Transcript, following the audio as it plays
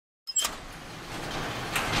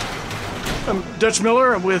I'm Dutch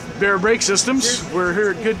Miller. I'm with Baer Brake Systems. We're here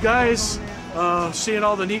at Goodguys, seeing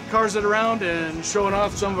all the neat cars that are around and showing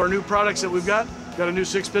off some of our new products that we've got. Got a new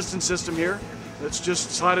 6-piston system here that's just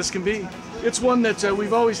as hot as can be. It's one that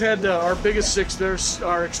we've always had. Our biggest there's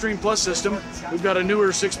our Extreme Plus system. We've got a newer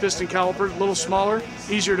 6-piston caliper, a little smaller,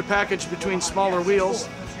 easier to package between smaller wheels.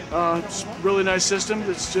 It's a really nice system.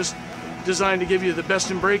 It's just designed to give you the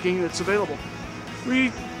best in braking that's available.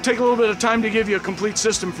 We take a little bit of time to give you a complete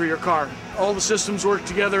system for your car. All the systems work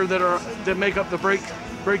together that make up the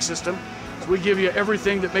brake system. So we give you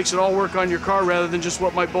everything that makes it all work on your car rather than just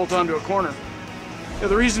what might bolt onto a corner. Yeah,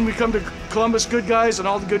 the reason we come to Columbus Goodguys and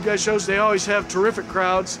all the Goodguys shows, they always have terrific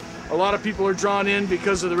crowds. A lot of people are drawn in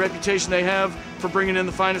because of the reputation they have for bringing in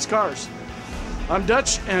the finest cars. I'm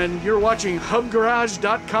Dutch, and you're watching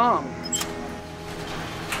HubGarage.com.